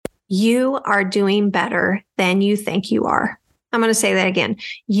You are doing better than you think you are. I'm going to say that again.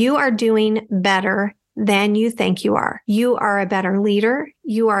 You are doing better than you think you are. You are a better leader.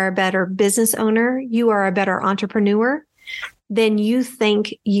 You are a better business owner. You are a better entrepreneur than you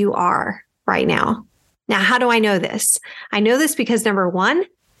think you are right now. Now, how do I know this? I know this because number one,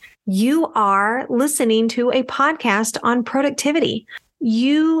 you are listening to a podcast on productivity.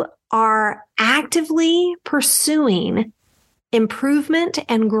 You are actively pursuing improvement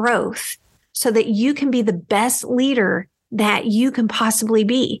and growth so that you can be the best leader that you can possibly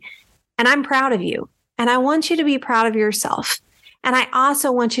be. And I'm proud of you. And I want you to be proud of yourself. And I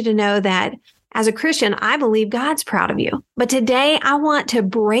also want you to know that as a Christian, I believe God's proud of you. But today I want to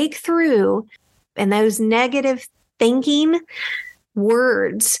break through and those negative thinking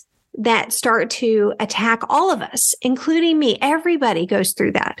words that start to attack all of us, including me. Everybody goes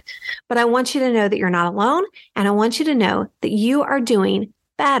through that. But I want you to know that you're not alone. And I want you to know that you are doing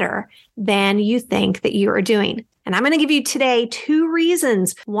better than you think that you are doing. And I'm going to give you today 2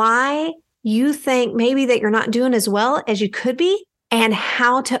 reasons why you think maybe that you're not doing as well as you could be and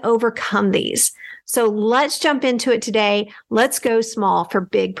how to overcome these. So let's jump into it today. Let's go small for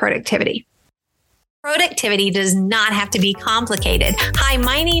big productivity. Productivity does not have to be complicated. Hi,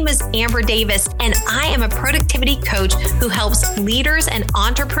 my name is Amber Davis, and I am a productivity coach who helps leaders and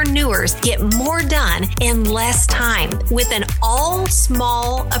entrepreneurs get more done in less time with an all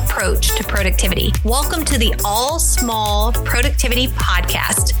small approach to productivity. Welcome to the All Small Productivity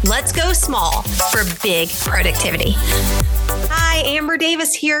Podcast. Let's go small for big productivity. Hi, Amber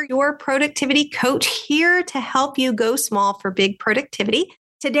Davis here, your productivity coach, here to help you go small for big productivity.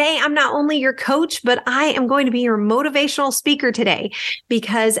 Today, I'm not only your coach, but I am going to be your motivational speaker today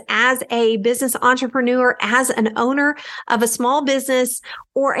because as a business entrepreneur, as an owner of a small business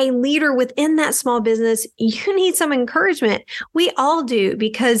or a leader within that small business, you need some encouragement. We all do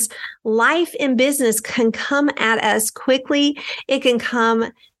because life in business can come at us quickly. It can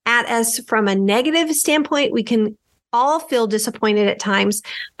come at us from a negative standpoint. We can all feel disappointed at times,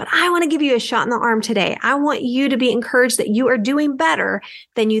 but I want to give you a shot in the arm today. I want you to be encouraged that you are doing better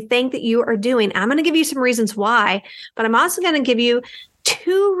than you think that you are doing. I'm going to give you some reasons why, but I'm also going to give you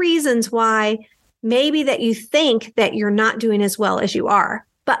 2 reasons why maybe that you think that you're not doing as well as you are.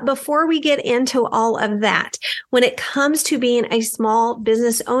 But before we get into all of that, when it comes to being a small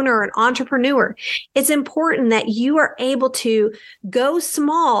business owner or an entrepreneur, it's important that you are able to go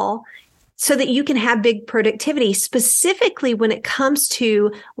small so that you can have big productivity, specifically when it comes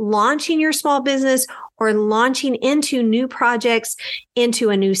to launching your small business or launching into new projects, into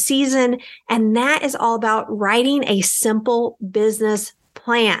a new season. And that is all about writing a simple business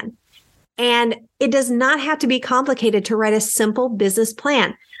plan. And it does not have to be complicated to write a simple business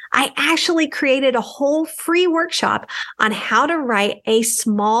plan. I actually created a whole free workshop on how to write a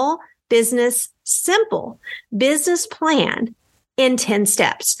small business, simple business plan in 10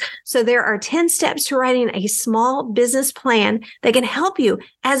 steps. So there are 10 steps to writing a small business plan that can help you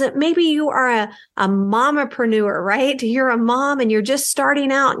as maybe you are a mompreneur, right? You're a mom and you're just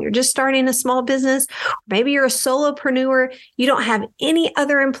starting out and you're just starting a small business. Maybe you're a solopreneur. You don't have any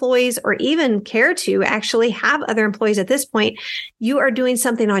other employees or even care to actually have other employees at this point. You are doing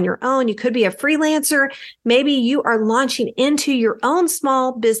something on your own. You could be a freelancer. Maybe you are launching into your own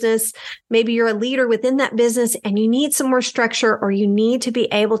small business. Maybe you're a leader within that business and you need some more structure or you need to be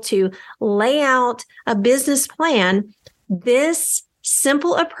able to lay out a business plan. This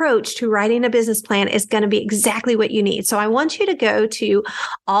simple approach to writing a business plan is going to be exactly what you need. So I want you to go to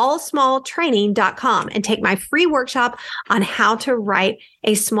allsmalltraining.com and take my free workshop on how to write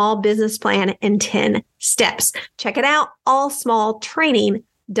a small business plan in 10 steps. Check it out,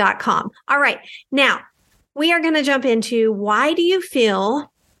 allsmalltraining.com. All right. Now, we are going to jump into why do you feel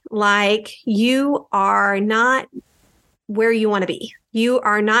like you are not where you want to be? You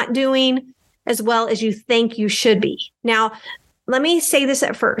are not doing as well as you think you should be. Now, let me say this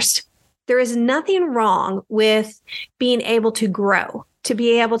at first. There is nothing wrong with being able to grow, to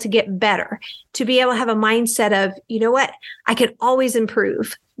be able to get better, to be able to have a mindset of, you know what, I can always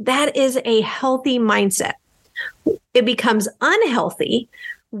improve. That is a healthy mindset. It becomes unhealthy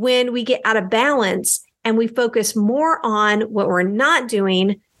when we get out of balance and we focus more on what we're not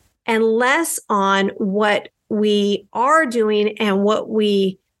doing and less on what we are doing and what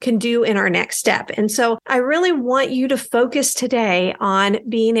we can do in our next step. And so I really want you to focus today on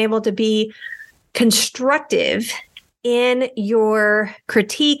being able to be constructive in your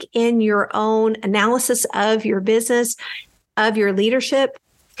critique, in your own analysis of your business, of your leadership.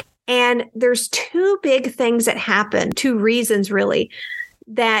 And there's 2 big things that happen, 2 reasons really,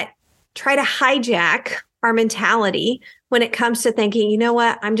 that try to hijack our mentality when it comes to thinking, you know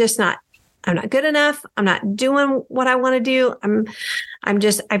what, I'm not good enough. I'm not doing what I want to do.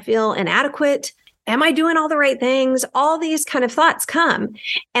 I feel inadequate. Am I doing all the right things? All these kind of thoughts come,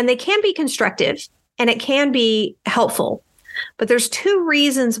 and they can be constructive and it can be helpful. But there's two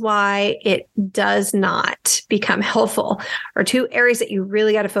reasons why it does not become helpful, or two areas that you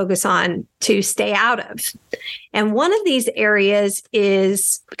really got to focus on to stay out of. And one of these areas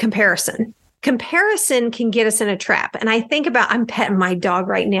is comparison. Comparison can get us in a trap. And I think about, I'm petting my dog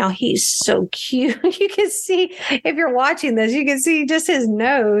right now. He's so cute. You can see, if you're watching this, you can see just his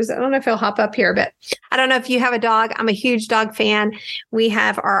nose. I don't know if he'll hop up here, but I don't know if you have a dog. I'm a huge dog fan. We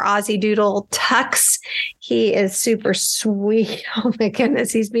have our Aussie Doodle Tux. He is super sweet. Oh my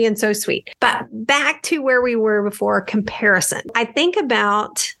goodness, he's being so sweet. But back to where we were before, comparison. I think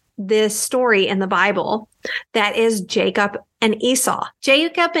about this story in the Bible that is Jacob and Esau.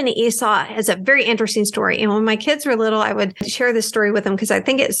 Jacob and Esau is a very interesting story. And when my kids were little, I would share this story with them because I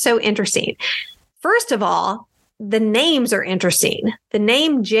think it's so interesting. First of all, the names are interesting. The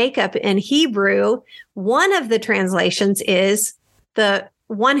name Jacob in Hebrew, one of the translations is the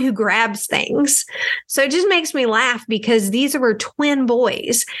one who grabs things. So it just makes me laugh because these were twin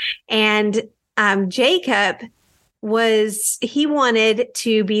boys. And Jacob he wanted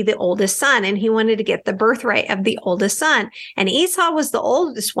to be the oldest son, and he wanted to get the birthright of the oldest son. And Esau was the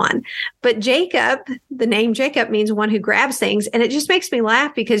oldest one. But Jacob, the name Jacob means one who grabs things. And it just makes me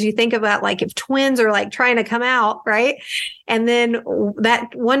laugh because you think about like if twins are like trying to come out, right? And then that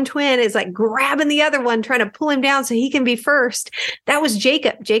one twin is like grabbing the other one, trying to pull him down so he can be first. That was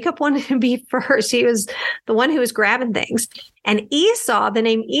Jacob. Jacob wanted to be first. He was the one who was grabbing things. And Esau, the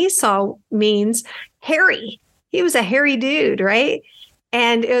name Esau means hairy. He was a hairy dude, right?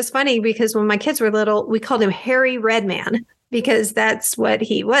 And it was funny because when my kids were little, we called him Hairy Redman because that's what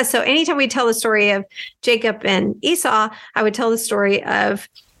he was. So anytime we tell the story of Jacob and Esau, I would tell the story of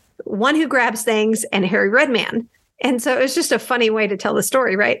one who grabs things and Hairy Redman. And so it was just a funny way to tell the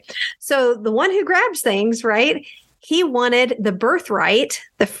story, right? So the one who grabs things, right? He wanted the birthright,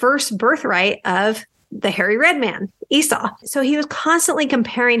 the first birthright of the hairy red man, Esau. So he was constantly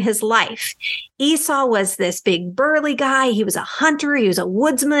comparing his life. Esau was this big burly guy. He was a hunter. He was a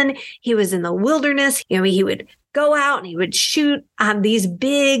woodsman. He was in the wilderness. He would go out and he would shoot these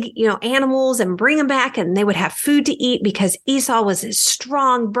big, animals and bring them back, and they would have food to eat because Esau was this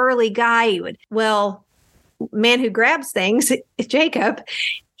strong, burly guy. Man who grabs things, Jacob,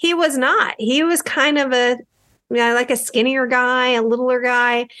 he was not. He was kind of like a skinnier guy, a littler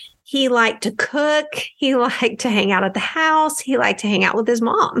guy. He liked to cook. He liked to hang out at the house. He liked to hang out with his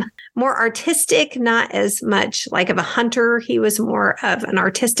mom. More artistic, not as much like of a hunter. He was more of an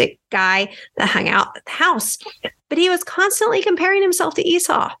artistic guy that hung out at the house. But he was constantly comparing himself to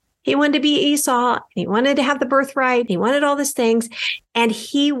Esau. He wanted to be Esau. He wanted to have the birthright. He wanted all these things. And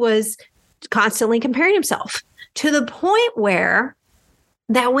he was constantly comparing himself to the point where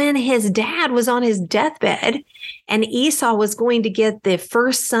that when his dad was on his deathbed and Esau was going to get the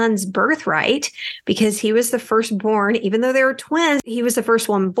first son's birthright because he was the firstborn, even though they were twins, he was the first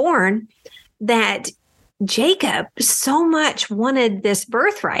one born, that Jacob so much wanted this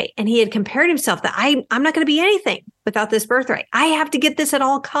birthright, and he had compared himself that I'm not going to be anything without this birthright. I have to get this at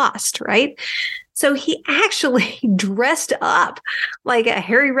all cost, right? So he actually dressed up like a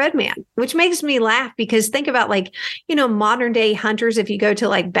hairy red man, which makes me laugh because think about modern day hunters. If you go to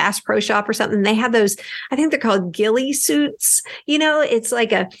like Bass Pro Shop or something, they have those, I think they're called ghillie suits. It's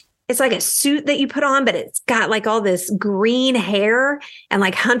like a suit that you put on, but it's got like all this green hair, and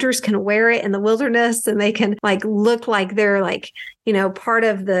like hunters can wear it in the wilderness, and they can like look like they're like, part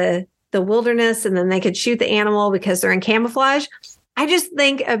of the wilderness, and then they could shoot the animal because they're in camouflage. I just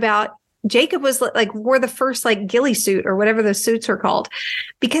think about Jacob was wore the first like ghillie suit or whatever those suits are called,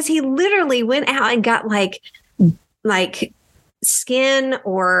 because he literally went out and got like skin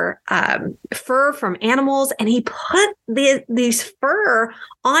or fur from animals, and he put these fur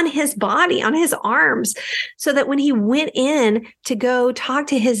on his body, on his arms, so that when he went in to go talk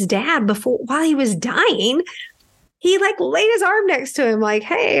to his dad while he was dying, he like laid his arm next to him like,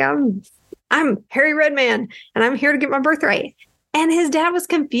 "Hey, I'm Hairy Red Man, and I'm here to get my birthright." And his dad was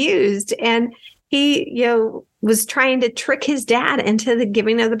confused, and he, was trying to trick his dad into the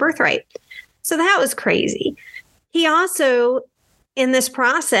giving of the birthright. So that was crazy. He also, in this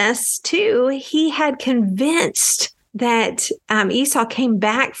process too, he had convinced that Esau came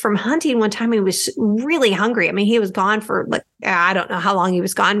back from hunting one time. He was really hungry. I mean, he was gone for I don't know how long he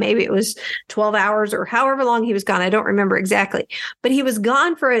was gone. Maybe it was 12 hours or however long he was gone. I don't remember exactly, but he was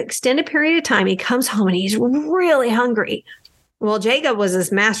gone for an extended period of time. He comes home and he's really hungry. Well, Jacob was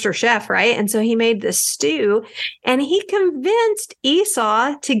his master chef, right? And so he made this stew and he convinced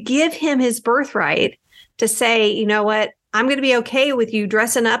Esau to give him his birthright, to say, you know what, I'm going to be okay with you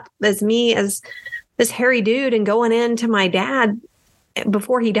dressing up as me, as this hairy dude, and going in to my dad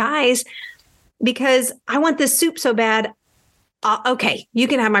before he dies, because I want this soup so bad. Okay, you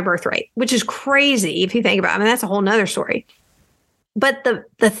can have my birthright, which is crazy if you think about it. I mean, that's a whole nother story. But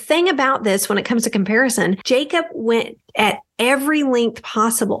the thing about this, when it comes to comparison, Jacob went at every length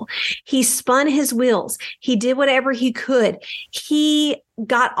possible. He spun his wheels. He did whatever he could. He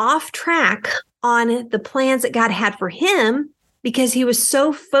got off track on the plans that God had for him because he was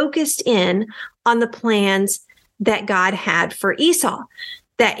so focused in on the plans that God had for Esau,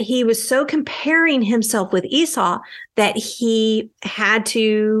 that he was so comparing himself with Esau that he had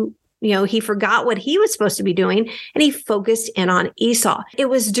to, he forgot what he was supposed to be doing and he focused in on Esau. It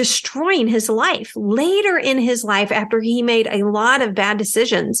was destroying his life. Later in his life, after he made a lot of bad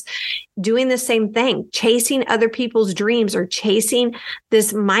decisions, doing the same thing, chasing other people's dreams or chasing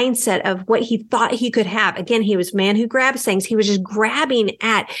this mindset of what he thought he could have. Again, he was a man who grabs things. He was just grabbing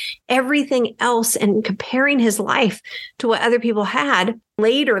at everything else and comparing his life to what other people had.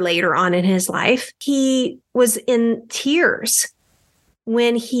 Later on in his life, he was in tears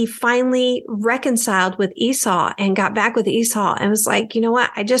when he finally reconciled with Esau and got back with Esau and was like, you know what?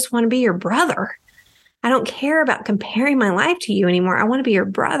 I just want to be your brother. I don't care about comparing my life to you anymore. I want to be your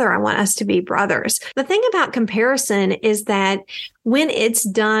brother. I want us to be brothers. The thing about comparison is that when it's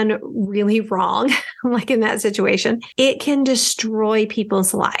done really wrong, like in that situation, it can destroy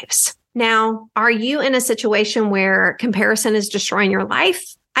people's lives. Now, are you in a situation where comparison is destroying your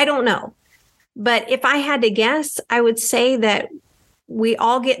life? I don't know. But if I had to guess, I would say that we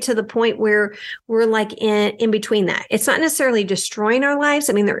all get to the point where we're like in between that. It's not necessarily destroying our lives.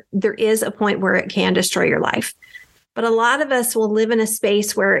 I mean, there is a point where it can destroy your life. But a lot of us will live in a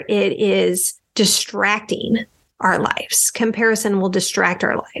space where it is distracting our lives. Comparison will distract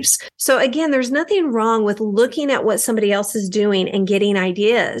our lives. So again, there's nothing wrong with looking at what somebody else is doing and getting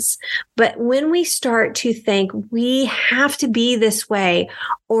ideas. But when we start to think we have to be this way,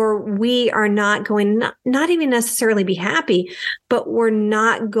 or we are not going, not even necessarily be happy, but we're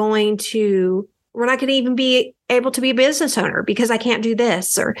not going to even be able to be a business owner because I can't do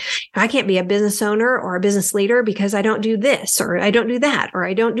this, or I can't be a business owner or a business leader because I don't do this, or I don't do that, or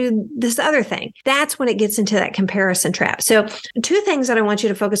I don't do this other thing. That's when it gets into that comparison trap. So 2 things that I want you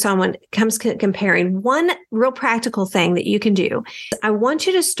to focus on when it comes to comparing. One real practical thing that you can do, I want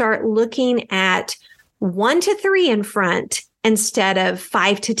you to start looking at 1 to 3 in front instead of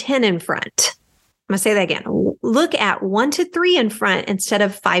 5 to 10 in front. I'm going to say that again. Look at 1 to 3 in front instead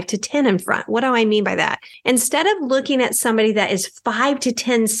of 5 to 10 in front. What do I mean by that? Instead of looking at somebody that is 5 to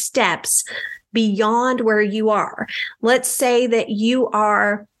 10 steps beyond where you are, let's say that you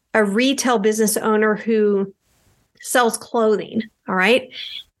are a retail business owner who sells clothing. All right.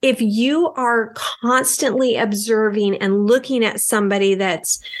 If you are constantly observing and looking at somebody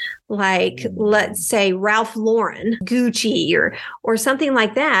that's like, let's say Ralph Lauren, Gucci, or something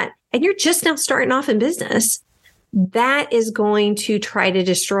like that, and you're just now starting off in business, that is going to try to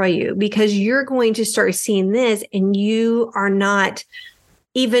destroy you because you're going to start seeing this and you are not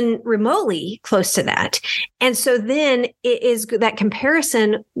even remotely close to that. And so then it is that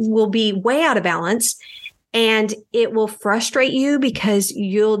comparison will be way out of balance and it will frustrate you because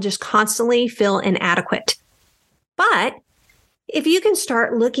you'll just constantly feel inadequate. But if you can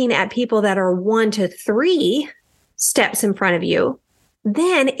start looking at people that are 1 to 3 steps in front of you,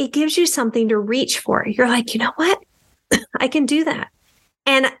 then it gives you something to reach for. You're like, you know what? I can do that.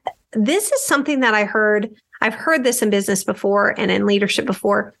 And this is something that I've heard this in business before and in leadership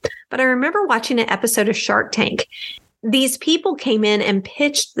before, but I remember watching an episode of Shark Tank. These people came in and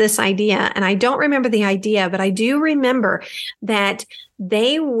pitched this idea, and I don't remember the idea, but I do remember that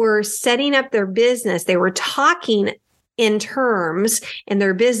they were setting up their business. They were talking in terms in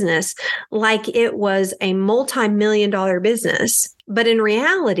their business like it was a multi-million-dollar business. But in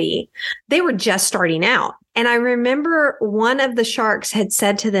reality, they were just starting out. And I remember one of the sharks had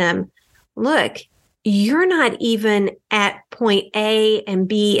said to them, look, you're not even at point A and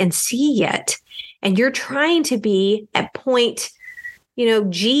B and C yet. And you're trying to be at point,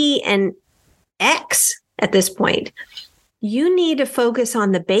 G and X at this point. You need to focus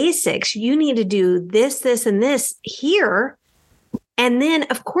on the basics. You need to do this, and this here. And then,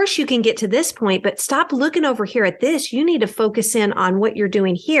 of course, you can get to this point, but stop looking over here at this. You need to focus in on what you're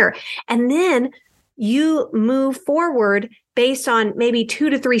doing here. And then you move forward based on maybe 2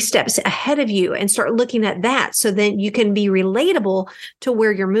 to 3 steps ahead of you and start looking at that. So then you can be relatable to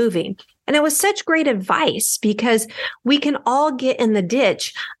where you're moving. And it was such great advice because we can all get in the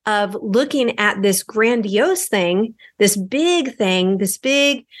ditch of looking at this grandiose thing, this big,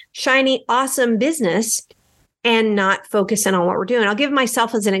 shiny, awesome business and not focusing on what we're doing. I'll give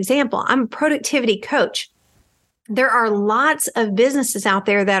myself as an example. I'm a productivity coach. There are lots of businesses out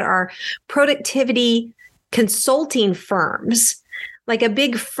there that are productivity consulting firms, like a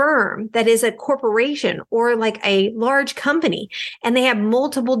big firm that is a corporation or like a large company. And they have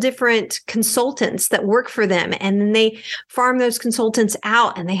multiple different consultants that work for them. And then they farm those consultants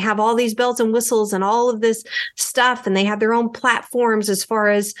out and they have all these bells and whistles and all of this stuff. And they have their own platforms as far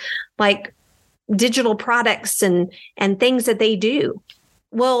as like digital products and things that they do.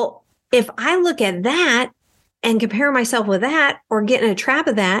 Well, if I look at that and compare myself with that or get in a trap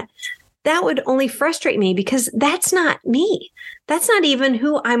of that, that would only frustrate me because that's not me. That's not even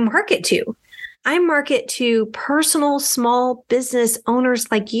who I market to. I market to personal small business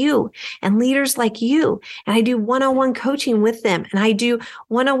owners like you and leaders like you. And I do one-on-one coaching with them. And I do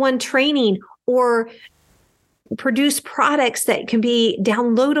one-on-one training or produce products that can be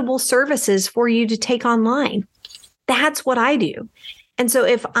downloadable services for you to take online. That's what I do. And so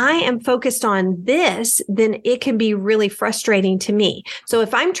if I am focused on this, then it can be really frustrating to me. So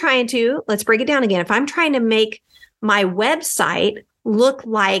if I'm trying to, let's break it down again. If I'm trying to make my website look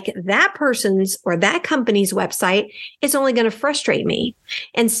like that person's or that company's website, it's only going to frustrate me.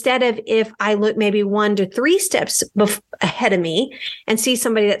 Instead of if I look maybe 1 to 3 steps ahead of me and see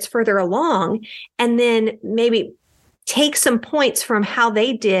somebody that's further along, and then maybe take some points from how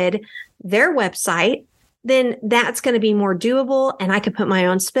they did their website, then that's going to be more doable. And I could put my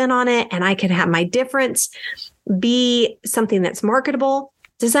own spin on it and I could have my difference be something that's marketable.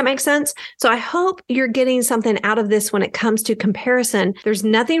 Does that make sense? So I hope you're getting something out of this when it comes to comparison. There's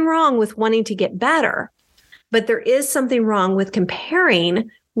nothing wrong with wanting to get better, but there is something wrong with comparing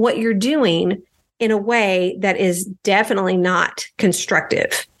what you're doing in a way that is definitely not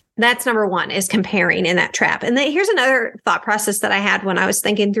constructive. That's number one, is comparing in that trap. And then here's another thought process that I had when I was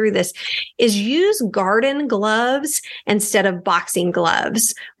thinking through this is use garden gloves instead of boxing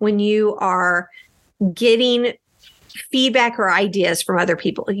gloves when you are getting feedback or ideas from other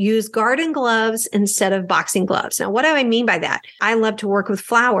people. Use garden gloves instead of boxing gloves. Now, what do I mean by that? I love to work with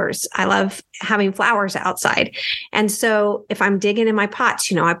flowers. I love having flowers outside. And so if I'm digging in my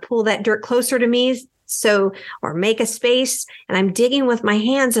pots, I pull that dirt closer to me. So, or make a space and I'm digging with my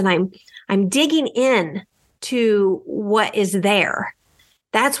hands and I'm digging in to what is there.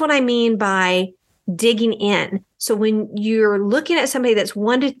 That's what I mean by digging in. So when you're looking at somebody that's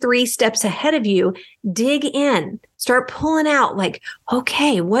 1 to 3 steps ahead of you, dig in, start pulling out like,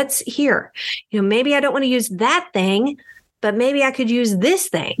 okay, what's here? Maybe I don't want to use that thing, but maybe I could use this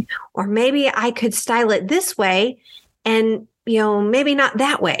thing, or maybe I could style it this way and maybe not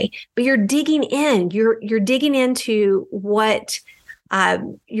that way, but you're digging in. You're digging into what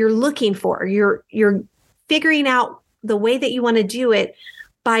you're looking for. You're figuring out the way that you want to do it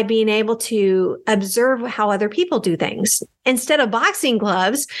by being able to observe how other people do things instead of boxing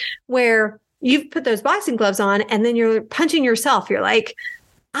gloves, where you've put those boxing gloves on and then you're punching yourself. You're like,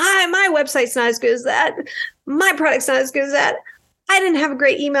 my website's not as good as that. My product's not as good as that. I didn't have a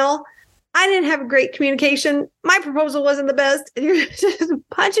great email. I didn't have a great communication. My proposal wasn't the best. You're just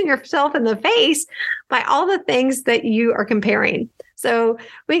punching yourself in the face by all the things that you are comparing. So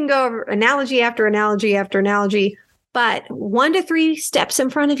we can go over analogy after analogy after analogy, but 1 to 3 steps in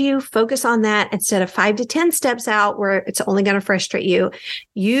front of you, focus on that instead of 5 to 10 steps out where it's only going to frustrate you.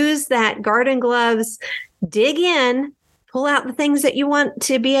 Use that garden gloves, dig in, pull out the things that you want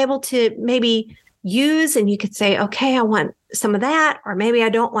to be able to maybe use. And you could say, okay, I want some of that, or maybe I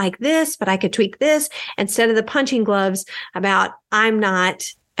don't like this, but I could tweak this instead of the punching gloves about I'm not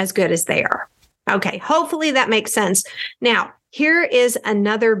as good as they are. Okay. Hopefully that makes sense. Now, here is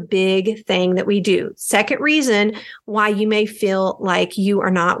another big thing that we do. Second reason why you may feel like you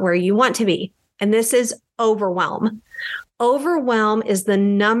are not where you want to be. And this is overwhelm. Overwhelm is the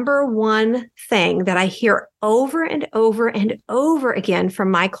number one thing that I hear over and over and over again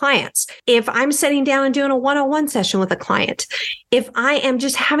from my clients. If I'm sitting down and doing a one-on-one session with a client, if I am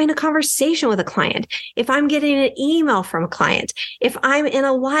just having a conversation with a client, if I'm getting an email from a client, if I'm in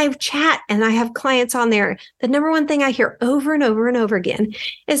a live chat and I have clients on there, the number one thing I hear over and over and over again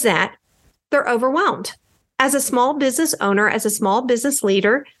is that they're overwhelmed. As a small business owner, as a small business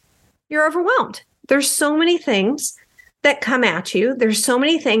leader, you're overwhelmed. There's so many things that come at you. There's so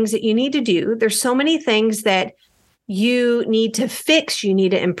many things that you need to do. There's so many things that you need to fix. You need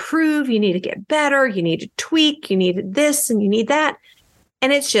to improve. You need to get better. You need to tweak. You need this and you need that.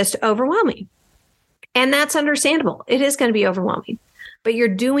 And it's just overwhelming. And that's understandable. It is going to be overwhelming. but you're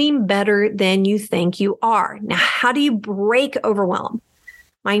doing better than you think you are. Now, how do you break overwhelm?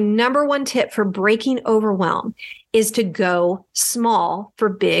 My number one tip for breaking overwhelm is to go small for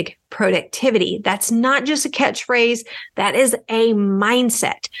big productivity. That's not just a catchphrase. That is a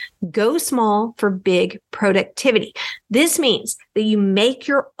mindset. Go small for big productivity. This means that you make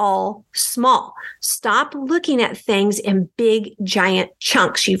your all small. Stop looking at things in big, giant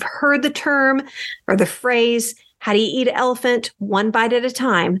chunks. You've heard the term or the phrase, how do you eat an elephant? One bite at a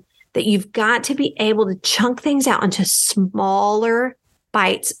time. That you've got to be able to chunk things out into smaller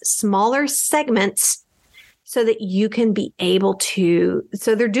bites, smaller segments, so that you can be able to,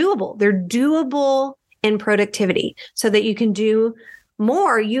 so they're doable. They're doable in productivity so that you can do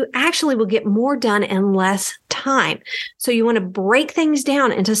more. You actually will get more done in less time. So you want to break things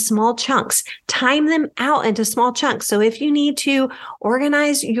down into small chunks, time them out into small chunks. So if you need to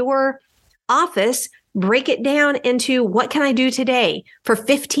organize your office, break it down into what can I do today for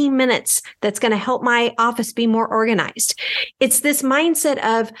 15 minutes that's going to help my office be more organized. It's this mindset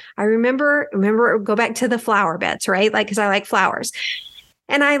of, I remember, go back to the flower beds, right? Like, cause I like flowers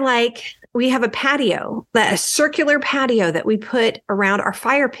and we have a patio, a circular patio that we put around our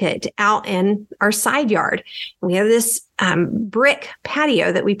fire pit out in our side yard. We have this brick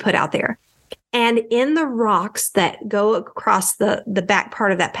patio that we put out there. And in the rocks that go across the back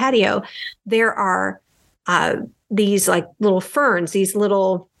part of that patio, there are these like little ferns, these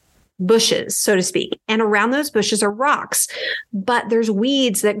little bushes, so to speak. And around those bushes are rocks, but there's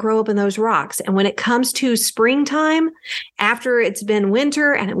weeds that grow up in those rocks. And when it comes to springtime, after it's been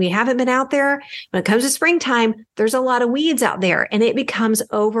winter and we haven't been out there, when it comes to springtime, there's a lot of weeds out there and it becomes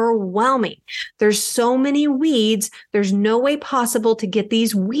overwhelming. There's so many weeds. There's no way possible to get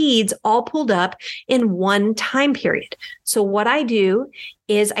these weeds all pulled up in one time period. So what I do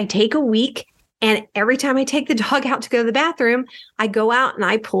is I take a week, and every time I take the dog out to go to the bathroom, I go out and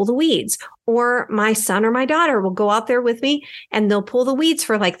I pull the weeds. Or my son or my daughter will go out there with me and they'll pull the weeds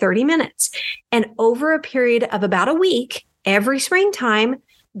for like 30 minutes. And over a period of about a week, every springtime,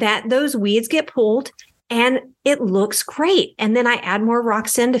 that those weeds get pulled and it looks great. And then I add more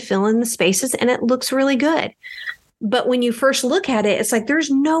rocks in to fill in the spaces and it looks really good. But when you first look at it, it's like,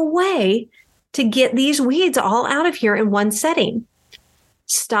 there's no way to get these weeds all out of here in one setting.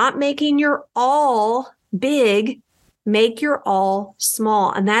 Stop making your all big, make your all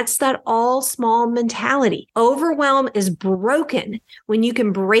small. And that's that all small mentality. Overwhelm is broken when you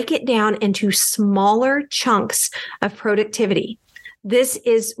can break it down into smaller chunks of productivity. This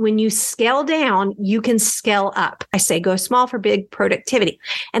is when you scale down, you can scale up. I say go small for big productivity.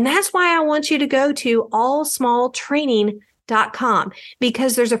 And that's why I want you to go to allsmalltraining.com,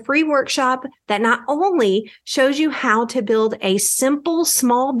 because there's a free workshop that not only shows you how to build a simple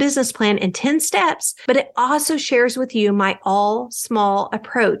small business plan in 10 steps, but it also shares with you my all small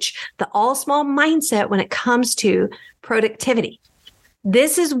approach, the all small mindset when it comes to productivity.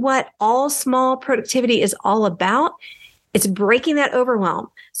 This is what all small productivity is all about. It's breaking that overwhelm.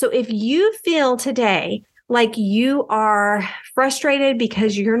 So if you feel today like you are frustrated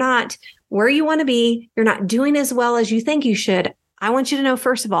because you're not where you want to be, you're not doing as well as you think you should, I want you to know,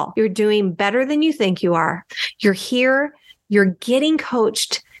 first of all, you're doing better than you think you are. You're here, you're getting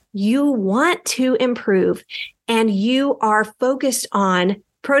coached, you want to improve, and you are focused on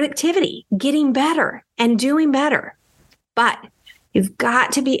productivity, getting better and doing better. But you've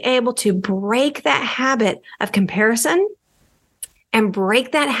got to be able to break that habit of comparison and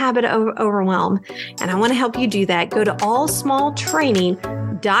break that habit of overwhelm. And I want to help you do that. Go to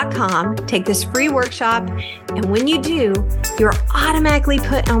allsmalltraining.com, take this free workshop. And when you do, you're automatically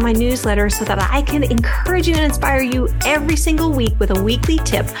put on my newsletter so that I can encourage you and inspire you every single week with a weekly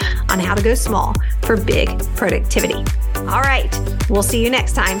tip on how to go small for big productivity. All right. We'll see you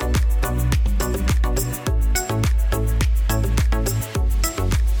next time.